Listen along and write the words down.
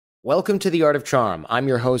Welcome to The Art of Charm. I'm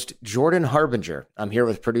your host, Jordan Harbinger. I'm here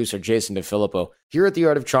with producer Jason DeFilippo. Here at The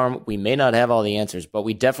Art of Charm, we may not have all the answers, but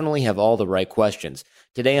we definitely have all the right questions.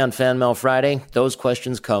 Today on Fan Mail Friday, those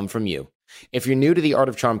questions come from you. If you're new to the Art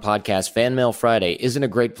of Charm podcast, Fan Mail Friday isn't a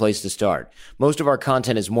great place to start. Most of our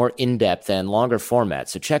content is more in-depth and longer format,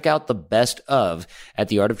 so check out the best of at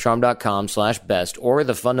theartofcharm.com/best or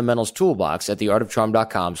the fundamentals toolbox at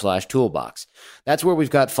theartofcharm.com/toolbox. That's where we've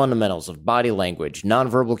got fundamentals of body language,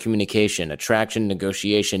 nonverbal communication, attraction,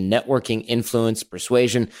 negotiation, networking, influence,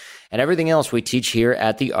 persuasion, and everything else we teach here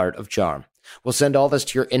at the Art of Charm. We'll send all this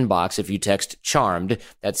to your inbox if you text CHARMED,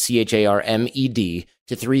 that's CHARMED,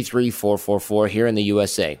 to 33444 here in the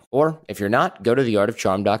USA. Or, if you're not, go to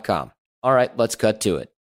theartofcharm.com. All right, let's cut to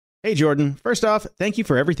it. Hey, Jordan. First off, thank you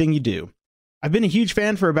for everything you do. I've been a huge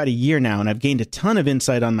fan for about a year now, and I've gained a ton of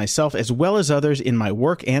insight on myself as well as others in my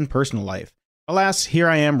work and personal life. Alas, here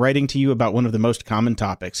I am writing to you about one of the most common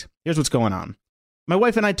topics. Here's what's going on. My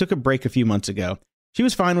wife and I took a break a few months ago. She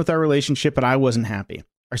was fine with our relationship, but I wasn't happy.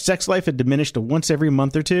 Our sex life had diminished to once every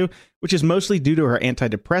month or two, which is mostly due to her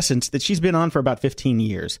antidepressants that she's been on for about 15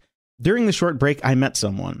 years. During the short break, I met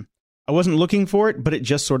someone. I wasn't looking for it, but it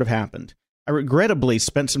just sort of happened. I regrettably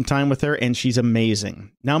spent some time with her, and she's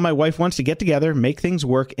amazing. Now my wife wants to get together, make things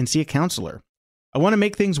work, and see a counselor. I want to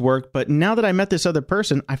make things work, but now that I met this other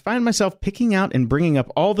person, I find myself picking out and bringing up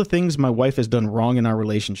all the things my wife has done wrong in our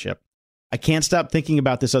relationship. I can't stop thinking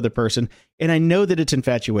about this other person, and I know that it's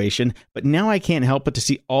infatuation, but now I can't help but to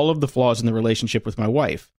see all of the flaws in the relationship with my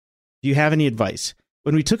wife. Do you have any advice?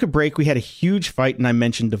 When we took a break, we had a huge fight and I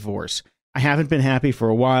mentioned divorce. I haven't been happy for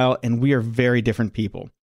a while, and we are very different people.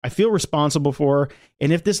 I feel responsible for her,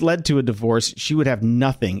 and if this led to a divorce, she would have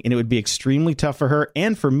nothing, and it would be extremely tough for her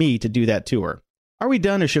and for me to do that to her. Are we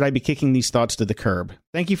done, or should I be kicking these thoughts to the curb?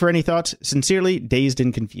 Thank you for any thoughts. Sincerely, Dazed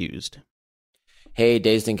and Confused. Hey,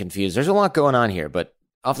 Dazed and Confused. There's a lot going on here, but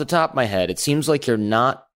off the top of my head, it seems like you're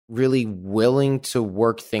not really willing to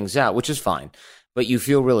work things out, which is fine, but you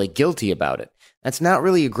feel really guilty about it. That's not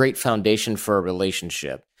really a great foundation for a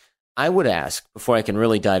relationship. I would ask, before I can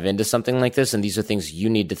really dive into something like this, and these are things you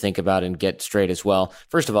need to think about and get straight as well.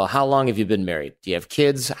 First of all, how long have you been married? Do you have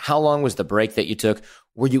kids? How long was the break that you took?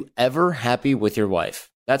 Were you ever happy with your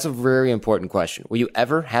wife? That's a very important question. Were you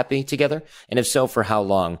ever happy together? And if so, for how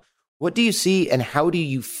long? What do you see and how do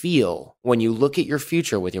you feel when you look at your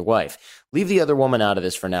future with your wife? Leave the other woman out of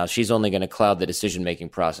this for now. She's only going to cloud the decision-making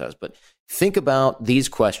process. But think about these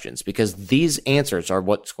questions because these answers are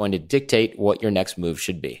what's going to dictate what your next move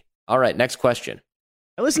should be. All right, next question.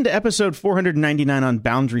 I listened to episode 499 on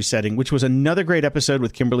boundary setting, which was another great episode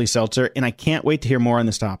with Kimberly Seltzer, and I can't wait to hear more on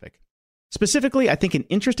this topic. Specifically, I think an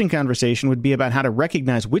interesting conversation would be about how to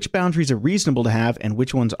recognize which boundaries are reasonable to have and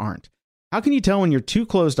which ones aren't. How can you tell when you're too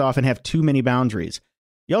closed off and have too many boundaries?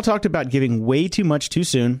 Y'all talked about giving way too much too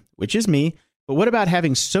soon, which is me, but what about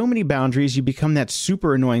having so many boundaries you become that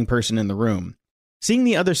super annoying person in the room? Seeing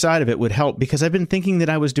the other side of it would help because I've been thinking that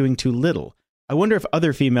I was doing too little. I wonder if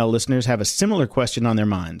other female listeners have a similar question on their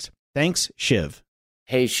minds. Thanks, Shiv.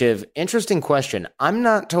 Hey, Shiv, interesting question. I'm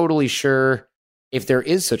not totally sure if there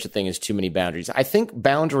is such a thing as too many boundaries. I think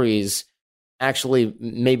boundaries actually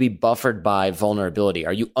may be buffered by vulnerability.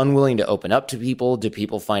 Are you unwilling to open up to people? Do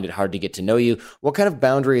people find it hard to get to know you? What kind of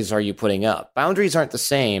boundaries are you putting up? Boundaries aren't the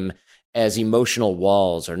same as emotional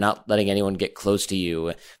walls or not letting anyone get close to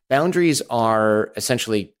you. Boundaries are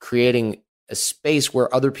essentially creating a space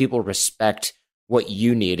where other people respect what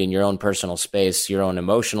you need in your own personal space, your own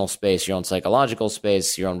emotional space, your own psychological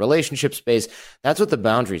space, your own relationship space. That's what the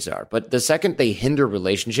boundaries are. But the second they hinder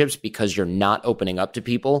relationships because you're not opening up to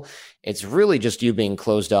people, it's really just you being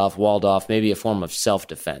closed off, walled off, maybe a form of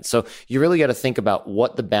self-defense. So you really got to think about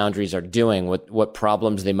what the boundaries are doing, what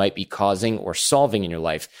problems they might be causing or solving in your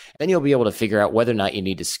life. Then you'll be able to figure out whether or not you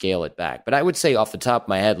need to scale it back. But I would say off the top of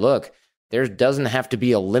my head, look, there doesn't have to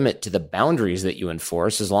be a limit to the boundaries that you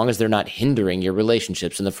enforce as long as they're not hindering your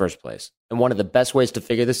relationships in the first place. And one of the best ways to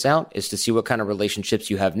figure this out is to see what kind of relationships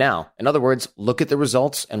you have now. In other words, look at the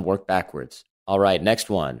results and work backwards. All right, next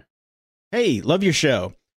one. Hey, love your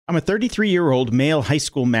show. I'm a 33-year-old male high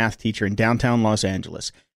school math teacher in downtown Los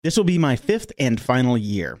Angeles. This will be my 5th and final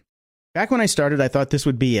year. Back when I started, I thought this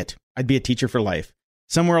would be it. I'd be a teacher for life.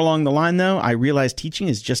 Somewhere along the line, though, I realized teaching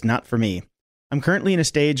is just not for me. I'm currently in a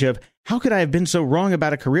stage of, how could I have been so wrong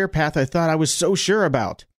about a career path I thought I was so sure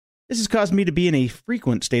about? This has caused me to be in a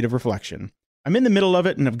frequent state of reflection. I'm in the middle of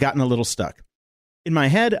it and have gotten a little stuck. In my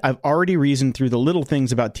head, I've already reasoned through the little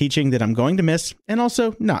things about teaching that I'm going to miss and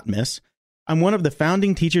also not miss. I'm one of the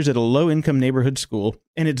founding teachers at a low-income neighborhood school,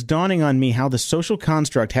 and it's dawning on me how the social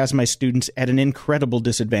construct has my students at an incredible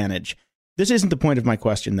disadvantage. This isn't the point of my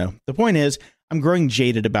question, though. The point is, I'm growing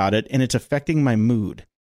jaded about it, and it's affecting my mood.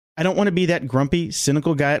 I don't want to be that grumpy,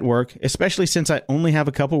 cynical guy at work, especially since I only have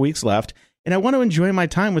a couple weeks left, and I want to enjoy my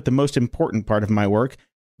time with the most important part of my work,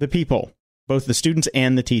 the people, both the students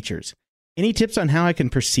and the teachers. Any tips on how I can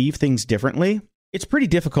perceive things differently? It's pretty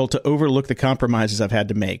difficult to overlook the compromises I've had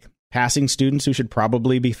to make. Passing students who should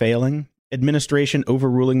probably be failing, administration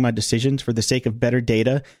overruling my decisions for the sake of better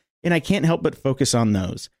data, and I can't help but focus on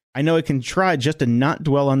those. I know I can try just to not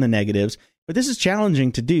dwell on the negatives, but this is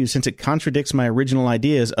challenging to do since it contradicts my original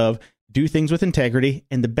ideas of do things with integrity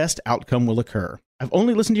and the best outcome will occur. I've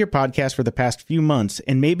only listened to your podcast for the past few months,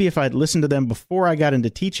 and maybe if I'd listened to them before I got into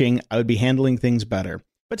teaching, I would be handling things better.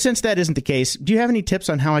 But since that isn't the case, do you have any tips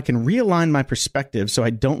on how I can realign my perspective so I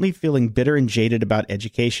don't leave feeling bitter and jaded about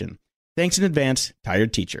education? Thanks in advance,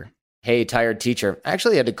 Tired Teacher. Hey, Tired Teacher. I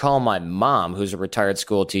actually had to call my mom, who's a retired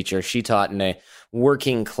school teacher. She taught in a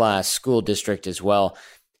working class school district as well.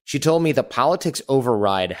 She told me that politics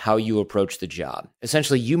override how you approach the job.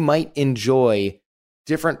 Essentially, you might enjoy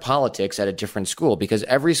different politics at a different school because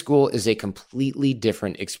every school is a completely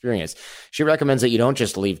different experience. She recommends that you don't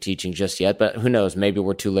just leave teaching just yet, but who knows, maybe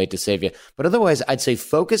we're too late to save you. But otherwise, I'd say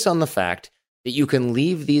focus on the fact that you can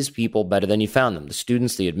leave these people better than you found them, the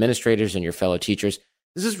students, the administrators, and your fellow teachers.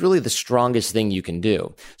 This is really the strongest thing you can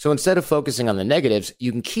do. So instead of focusing on the negatives,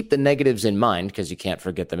 you can keep the negatives in mind because you can't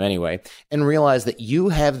forget them anyway, and realize that you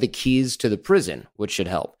have the keys to the prison, which should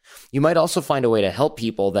help. You might also find a way to help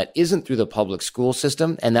people that isn't through the public school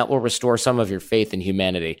system, and that will restore some of your faith in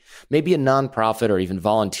humanity. Maybe a nonprofit or even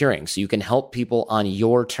volunteering so you can help people on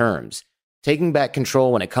your terms. Taking back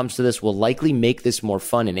control when it comes to this will likely make this more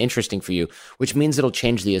fun and interesting for you, which means it'll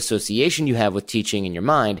change the association you have with teaching in your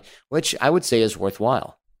mind, which I would say is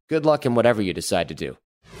worthwhile. Good luck in whatever you decide to do.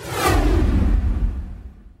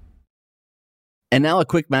 And now a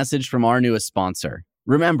quick message from our newest sponsor.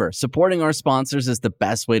 Remember, supporting our sponsors is the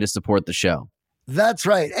best way to support the show. That's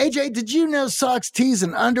right. AJ, did you know socks, tees,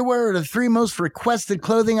 and underwear are the 3 most requested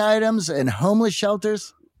clothing items in homeless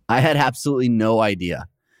shelters? I had absolutely no idea.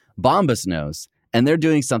 Bombas knows, and they're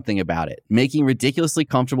doing something about it, making ridiculously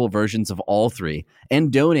comfortable versions of all 3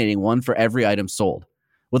 and donating one for every item sold.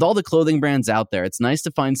 With all the clothing brands out there, it's nice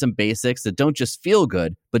to find some basics that don't just feel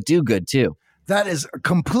good, but do good too. That is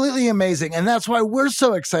completely amazing, and that's why we're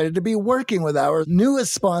so excited to be working with our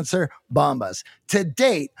newest sponsor, Bombas. To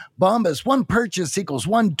date, Bombas' one purchase equals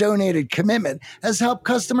one donated commitment has helped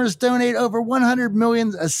customers donate over 100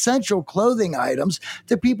 million essential clothing items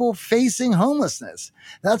to people facing homelessness.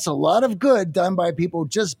 That's a lot of good done by people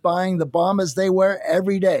just buying the Bombas they wear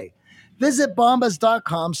every day. Visit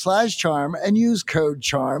bombas.com/charm and use code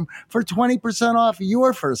CHARM for 20% off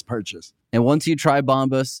your first purchase. And once you try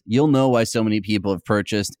Bombas, you'll know why so many people have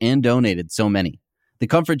purchased and donated so many. The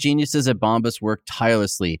comfort geniuses at Bombas work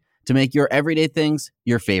tirelessly to make your everyday things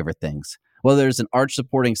your favorite things. Whether it's an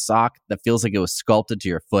arch-supporting sock that feels like it was sculpted to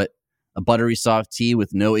your foot, a buttery soft tee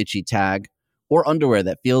with no itchy tag, or underwear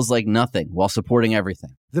that feels like nothing while supporting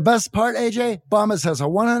everything. The best part, AJ, Bombas has a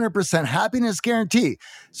 100% happiness guarantee.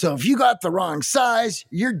 So if you got the wrong size,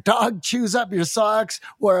 your dog chews up your socks,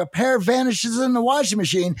 or a pair vanishes in the washing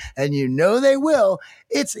machine, and you know they will,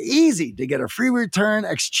 it's easy to get a free return,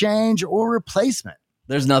 exchange, or replacement.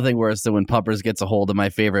 There's nothing worse than when Puppers gets a hold of my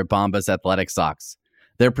favorite Bombas athletic socks.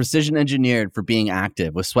 They're precision engineered for being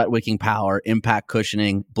active with sweat-wicking power, impact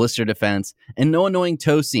cushioning, blister defense, and no annoying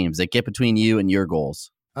toe seams that get between you and your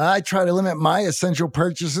goals. I try to limit my essential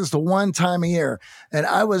purchases to one time a year, and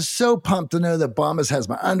I was so pumped to know that Bombas has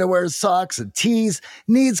my underwear, socks, and tees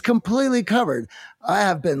needs completely covered. I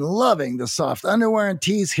have been loving the soft underwear and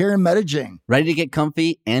tees here in Medellin. Ready to get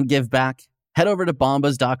comfy and give back? Head over to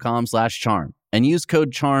bombas.com/charm and use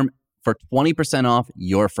code CHARM for 20% off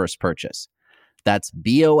your first purchase. That's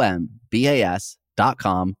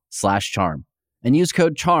BOMBAS.com/charm and use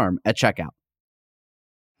code CHARM at checkout.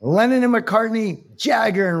 Lennon and McCartney,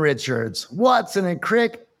 Jagger and Richards, Watson and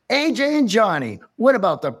Crick, AJ and Johnny. What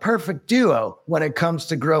about the perfect duo when it comes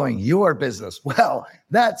to growing your business? Well,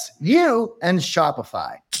 that's you and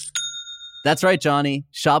Shopify. That's right, Johnny.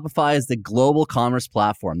 Shopify is the global commerce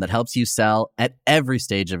platform that helps you sell at every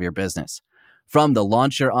stage of your business. From the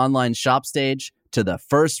launch your online shop stage to the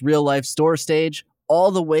first real life store stage, all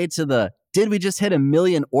the way to the did we just hit 1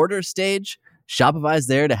 million orders stage? Shopify's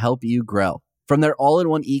there to help you grow. From their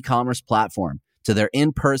all-in-one e-commerce platform to their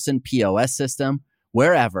in-person POS system,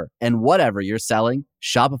 wherever and whatever you're selling,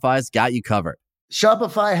 Shopify's got you covered.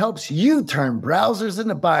 Shopify helps you turn browsers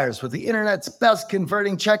into buyers with the internet's best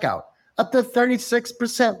converting checkout. up to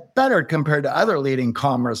 36% better compared to other leading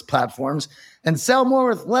commerce platforms, and sell more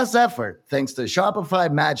with less effort thanks to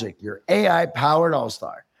Shopify Magic, your AI-powered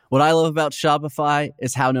all-star. What I love about Shopify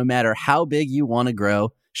is how no matter how big you want to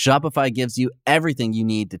grow, Shopify gives you everything you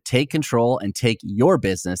need to take control and take your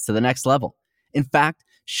business to the next level. In fact,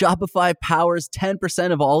 Shopify powers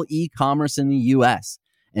 10% of all e-commerce in the U.S.,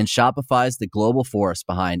 and Shopify is the global force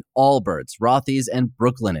behind Allbirds, Rothy's, and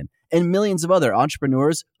Brooklinen, and millions of other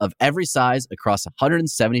entrepreneurs of every size across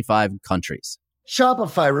 175 countries.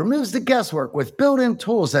 Shopify removes the guesswork with built-in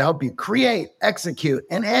tools that help you create, execute,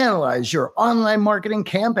 and analyze your online marketing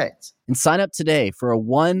campaigns. And sign up today for a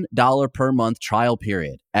 $1 per month trial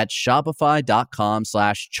period at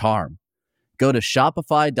shopify.com/charm. Go to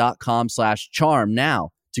shopify.com/charm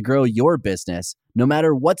now to grow your business no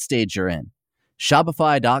matter what stage you're in.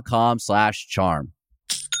 Shopify.com/charm.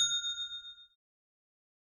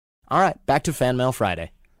 All right, back to Fan Mail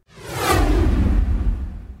Friday.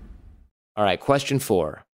 All right, question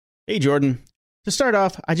 4. Hey, Jordan. To start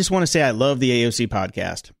off, I just want to say I love the AOC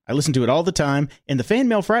podcast. I listen to it all the time, and the Fan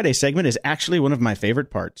Mail Friday segment is actually one of my favorite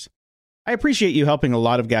parts. I appreciate you helping a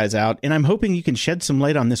lot of guys out, and I'm hoping you can shed some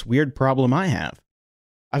light on this weird problem I have.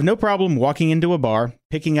 I've no problem walking into a bar,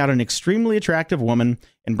 picking out an extremely attractive woman,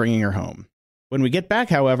 and bringing her home. When we get back,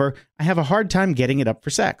 however, I have a hard time getting it up for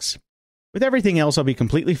sex. With everything else, I'll be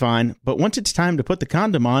completely fine, but once it's time to put the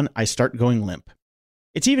condom on, I start going limp.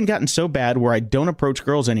 It's even gotten so bad where I don't approach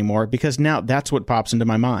girls anymore because now that's what pops into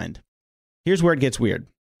my mind. Here's where it gets weird.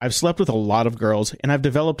 I've slept with a lot of girls, and I've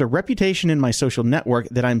developed a reputation in my social network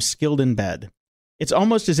that I'm skilled in bed. It's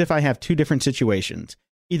almost as if I have two different situations.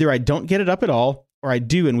 Either I don't get it up at all, or I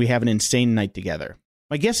do and we have an insane night together.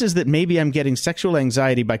 My guess is that maybe I'm getting sexual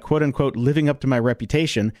anxiety by quote-unquote living up to my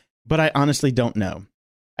reputation, but I honestly don't know.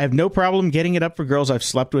 I have no problem getting it up for girls I've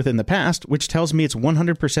slept with in the past, which tells me it's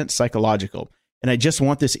 100% psychological, and I just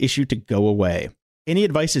want this issue to go away. Any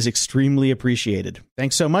advice is extremely appreciated.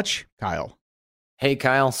 Thanks so much, Kyle. Hey,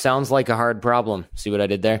 Kyle, sounds like a hard problem. See what I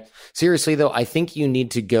did there? Seriously, though, I think you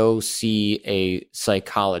need to go see a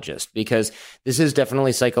psychologist because this is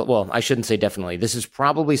definitely well, I shouldn't say definitely. This is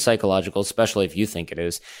probably psychological, especially if you think it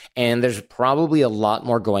is. And there's probably a lot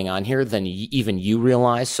more going on here than even you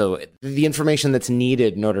realize. So the information that's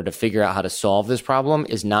needed in order to figure out how to solve this problem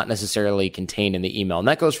is not necessarily contained in the email. And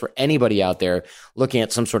that goes for anybody out there looking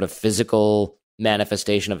at some sort of physical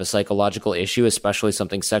manifestation of a psychological issue, especially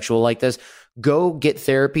something sexual like this. Go get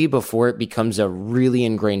therapy before it becomes a really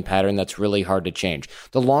ingrained pattern that's really hard to change.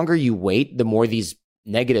 The longer you wait, the more these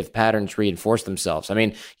negative patterns reinforce themselves. I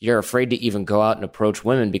mean, you're afraid to even go out and approach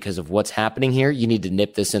women because of what's happening here. You need to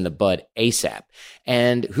nip this in the bud ASAP.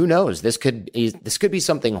 And who knows? This could be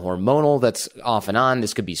something hormonal that's off and on.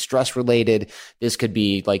 This could be stress related. This could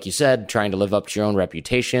be, like you said, trying to live up to your own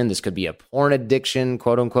reputation. This could be a porn addiction,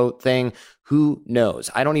 quote unquote thing. Who knows?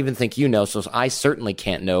 I don't even think you know, so I certainly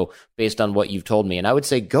can't know based on what you've told me. And I would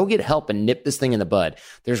say go get help and nip this thing in the bud.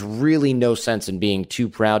 There's really no sense in being too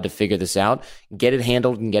proud to figure this out. Get it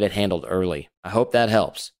handled and get it handled early. I hope that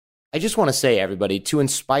helps. I just want to say, everybody, to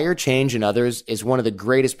inspire change in others is one of the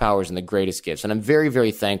greatest powers and the greatest gifts. And I'm very,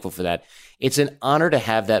 very thankful for that. It's an honor to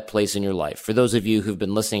have that place in your life. For those of you who've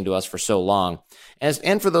been listening to us for so long,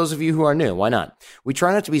 and for those of you who are new, why not? We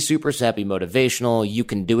try not to be super sappy motivational, you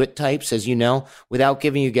can do it types, as you know, without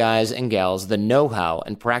giving you guys and gals the know-how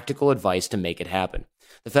and practical advice to make it happen.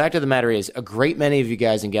 The fact of the matter is, a great many of you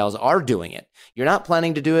guys and gals are doing it. You're not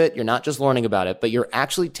planning to do it, you're not just learning about it, but you're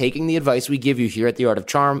actually taking the advice we give you here at The Art of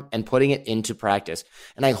Charm and putting it into practice.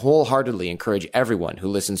 And I wholeheartedly encourage everyone who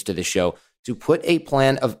listens to this show to put a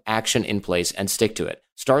plan of action in place and stick to it.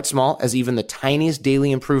 Start small, as even the tiniest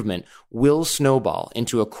daily improvement will snowball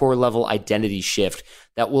into a core level identity shift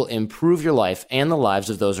that will improve your life and the lives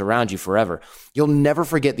of those around you forever. You'll never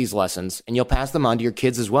forget these lessons, and you'll pass them on to your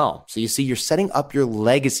kids as well. So you see, you're setting up your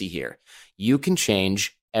legacy here. You can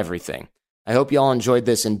change everything. I hope you all enjoyed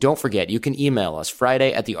this, and don't forget, you can email us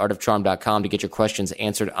Friday@theartofcharm.com to get your questions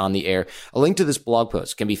answered on the air. A link to this blog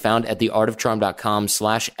post can be found at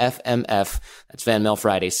theartofcharm.com/FMF. That's Fan Mail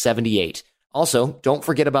Friday 78. Also, don't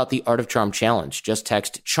forget about the Art of Charm Challenge. Just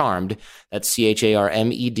text CHARMED, that's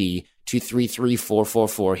CHARMED, to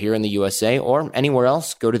 33444 here in the USA or anywhere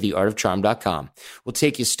else. Go to theartofcharm.com. We'll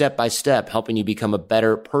take you step by step, helping you become a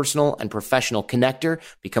better personal and professional connector,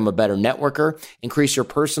 become a better networker, increase your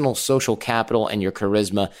personal social capital and your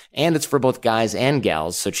charisma. And it's for both guys and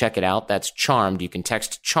gals, so check it out. That's CHARMED. You can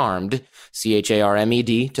text CHARMED,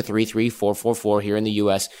 CHARMED, to 33444 here in the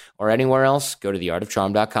US or anywhere else. Go to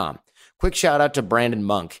theartofcharm.com. Quick shout out to Brandon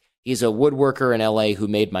Monk. He's a woodworker in LA who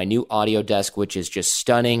made my new audio desk, which is just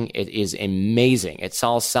stunning. It is amazing. It's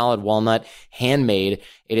all solid walnut, handmade.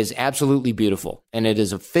 It is absolutely beautiful, and it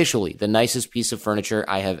is officially the nicest piece of furniture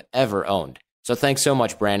I have ever owned. So thanks so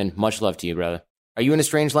much, Brandon. Much love to you, brother. Are you in a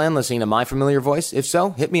strange land listening to my familiar voice? If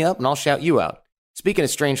so, hit me up and I'll shout you out. Speaking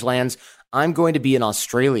of strange lands, I'm going to be in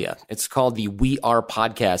Australia. It's called the We Are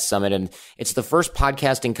Podcast Summit, and it's the first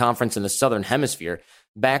podcasting conference in the Southern Hemisphere.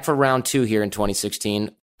 Back for round 2 here in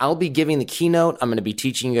 2016. I'll be giving the keynote. I'm going to be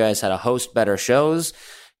teaching you guys how to host better shows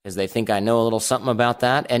because they think I know a little something about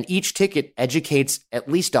that. And each ticket educates at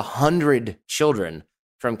least 100 children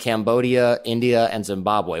from Cambodia, India, and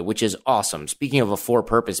Zimbabwe, which is awesome. Speaking of a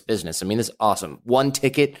for-purpose business, I mean, this is awesome. 1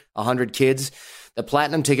 ticket, 100 kids. The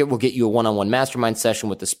platinum ticket will get you a one-on-one mastermind session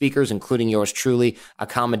with the speakers, including yours truly,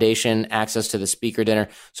 accommodation, access to the speaker dinner.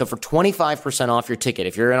 So for 25% off your ticket,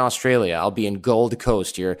 if you're in Australia, I'll be in Gold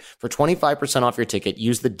Coast here. For 25% off your ticket,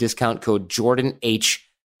 use the discount code JordanH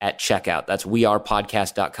at checkout. That's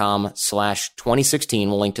wearepodcast.com/2016.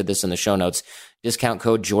 We'll link to this in the show notes. Discount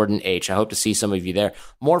code JordanH. I hope to see some of you there.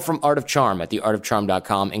 More from Art of Charm at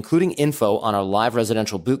theartofcharm.com, including info on our live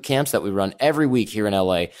residential boot camps that we run every week here in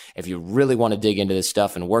LA. If you really want to dig into this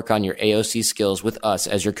stuff and work on your AOC skills with us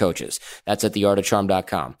as your coaches, that's at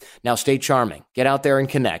theartofcharm.com. Now stay charming, get out there and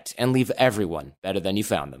connect, and leave everyone better than you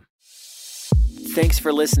found them. Thanks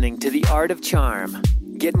for listening to The Art of Charm.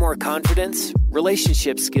 Get more confidence,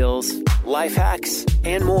 relationship skills, life hacks,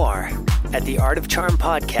 and more at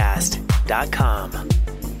theartofcharmpodcast.com.